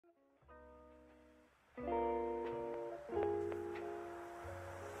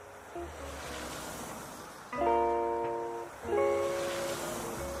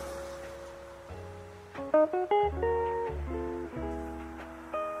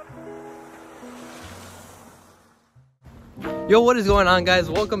Yo, what is going on, guys?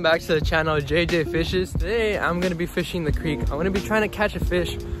 Welcome back to the channel JJ Fishes. Today I'm gonna be fishing the creek. I'm gonna be trying to catch a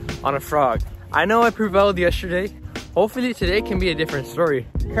fish on a frog. I know I prevailed yesterday. Hopefully today can be a different story.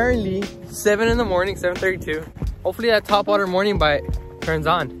 Currently 7 in the morning, 7:32. Hopefully that topwater morning bite turns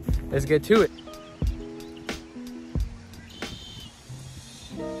on. Let's get to it.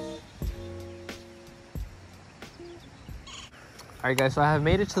 Alright guys, so I have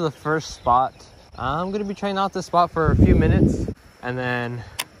made it to the first spot. I'm gonna be trying out this spot for a few minutes and then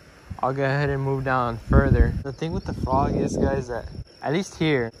I'll go ahead and move down further. The thing with the frog is, guys, that at least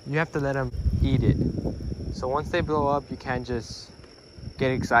here, you have to let them eat it. So once they blow up, you can't just get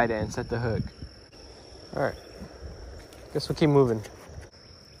excited and set the hook. All right, guess we'll keep moving.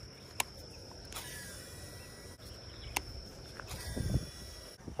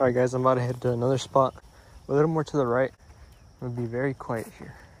 All right guys, I'm about to head to another spot a little more to the right. I'm gonna be very quiet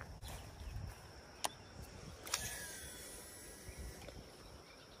here.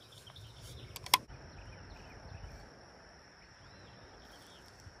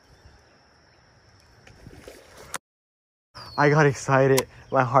 I got excited.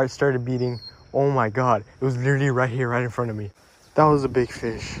 My heart started beating. Oh my God. It was literally right here, right in front of me. That was a big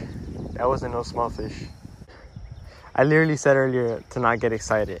fish. That wasn't no small fish. I literally said earlier to not get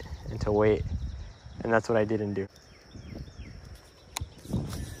excited and to wait. And that's what I didn't do.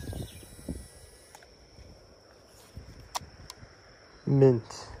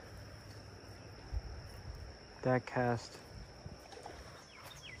 Mint. That cast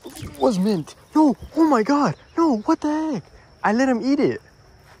was mint. No, oh my God. No, what the heck? I let him eat it.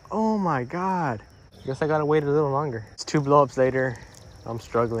 Oh my God. Guess I gotta wait a little longer. It's 2 blow-ups later. I'm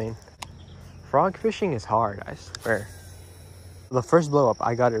struggling. Frog fishing is hard, I swear. The first blow-up,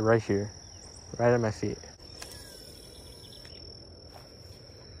 I got it right here. Right at my feet.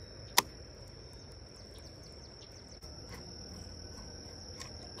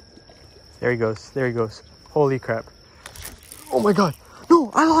 There he goes. There he goes. Holy crap. Oh my God.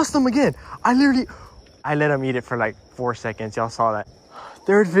 No, I lost him again. I let him eat it for like 4 seconds. Y'all saw that.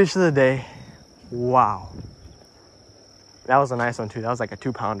 Third fish of the day. Wow. That was a nice one too. That was like a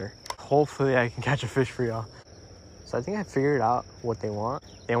 2-pounder. Hopefully I can catch a fish for y'all. So I think I figured out what they want.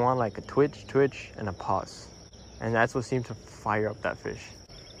 They want like a twitch, and a pause. And that's what seemed to fire up that fish.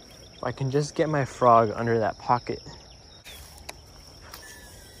 If I can just get my frog under that pocket.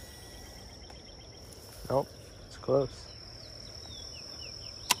 Nope, it's close.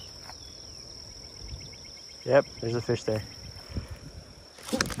 Yep, there's a fish there.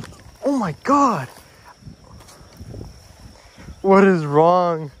 Oh my God! What is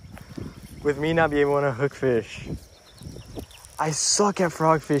wrong with me not being able to hook fish? I suck at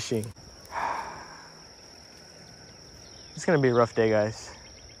frog fishing. It's gonna be a rough day, guys.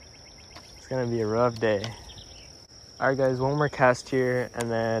 It's gonna be a rough day. All right, guys, one more cast here, and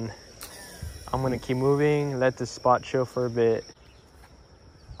then I'm gonna keep moving, let this spot chill for a bit.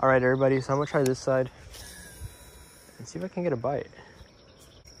 All right, everybody, so I'm gonna try this side and see if I can get a bite.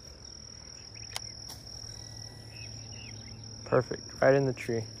 Perfect, right in the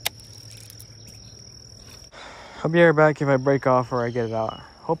tree. I'll be right back if I break off or I get it out.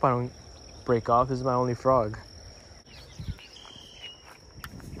 Hope I don't break off. This is my only frog.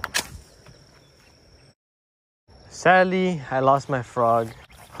 Sadly, I lost my frog,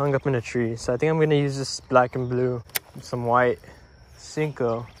 hung up in a tree. So I think I'm gonna use this black and blue, some white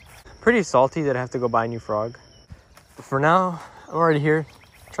Cinco. Pretty salty that I have to go buy a new frog. But for now, I'm already here.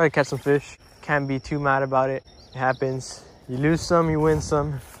 Try to catch some fish. Can't be too mad about it. It happens. You lose some, you win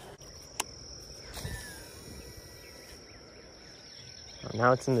some.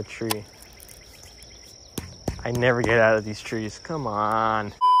 Now it's in the tree. I never get out of these trees. Come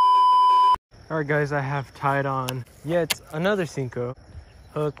on. All right, guys, I have tied on yet another Cinco.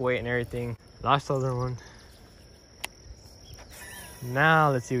 Hook, weight, and everything. Lost the other one.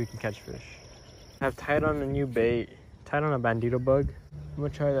 Now let's see if we can catch fish. I've tied on a new bait. Tied on a bandito bug. I'm gonna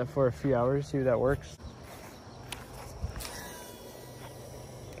try that for a few hours, see if that works.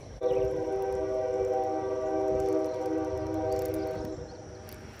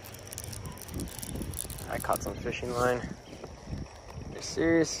 I caught some fishing line. Are you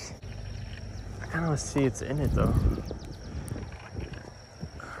serious? I kind of want to see it's in it though.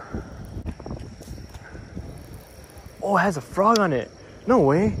 Oh, it has a frog on it. No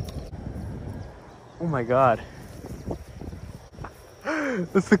way. Oh my God.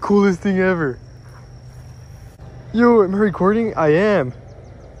 That's the coolest thing ever. Yo, am I recording? I am.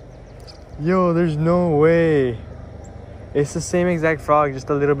 Yo, there's no way. It's the same exact frog, just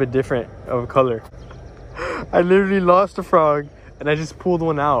a little bit different of color. I literally lost a frog and I just pulled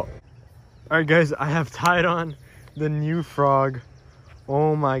one out. All right, guys, I have tied on the new frog.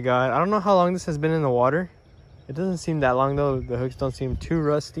 Oh my God. I don't know how long this has been in the water. It doesn't seem that long though. The hooks don't seem too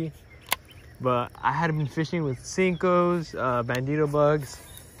rusty. But I had been fishing with Cincos, bandito bugs,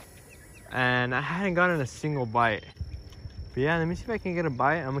 and I hadn't gotten a single bite. But yeah, let me see if I can get a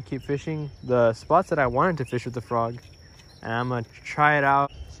bite. I'm gonna keep fishing the spots that I wanted to fish with the frog, and I'm gonna try it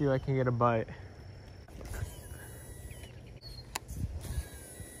out, see if I can get a bite.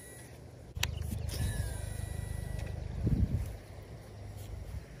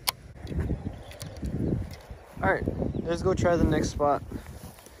 All right, let's go try the next spot.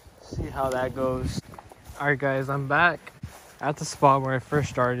 See how that goes. All right, guys, I'm back at the spot where I first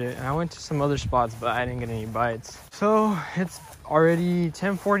started, and I went to some other spots, but I didn't get any bites. So it's already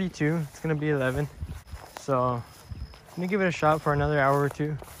 10:42. It's gonna be 11. So I'm gonna give it a shot for another hour or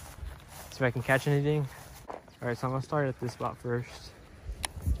two, see if I can catch anything. All right, so I'm gonna start at this spot first.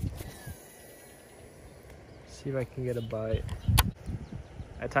 See if I can get a bite.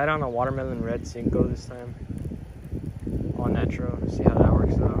 I tied on a watermelon red Cinco this time. All natural. See how that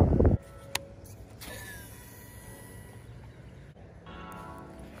works out.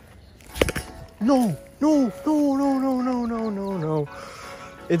 No.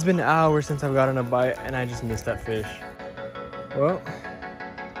 It's been hours since I've gotten a bite and I just missed that fish. Well,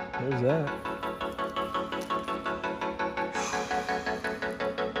 there's that.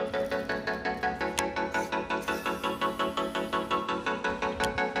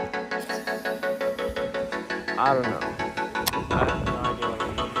 I don't know. I have no idea what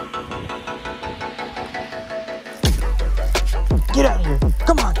I'm doing. Get out of here.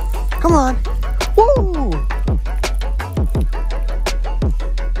 Come on. Come on. Woo!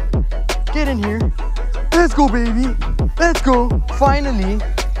 Get in here. Let's go, baby. Let's go. Finally,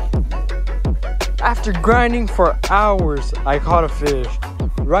 after grinding for hours, I caught a fish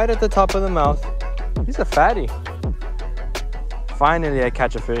right at the top of the mouth. He's a fatty. Finally, I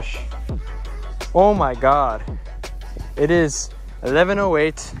catch a fish. Oh my God. It is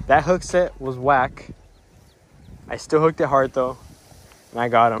 11:08. That hook set was whack. I still hooked it hard though, and I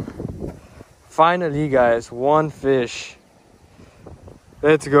got him. Finally, guys, one fish.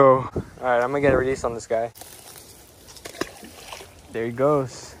 Let's go. All right, I'm gonna get a release on this guy. There he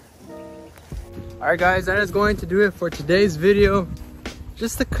goes. All right, guys, that is going to do it for today's video.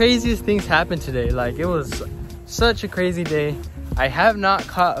 Just the craziest things happened today. Like, it was such a crazy day. I have not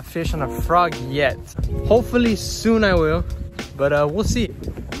caught a fish on a frog yet. Hopefully soon I will, but we'll see.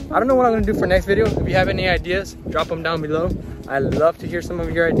 I don't know what I'm gonna do for next video. If you have any ideas, drop them down below. I'd love to hear some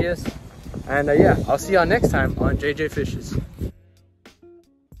of your ideas. And yeah, I'll see y'all next time on JJ Fishes.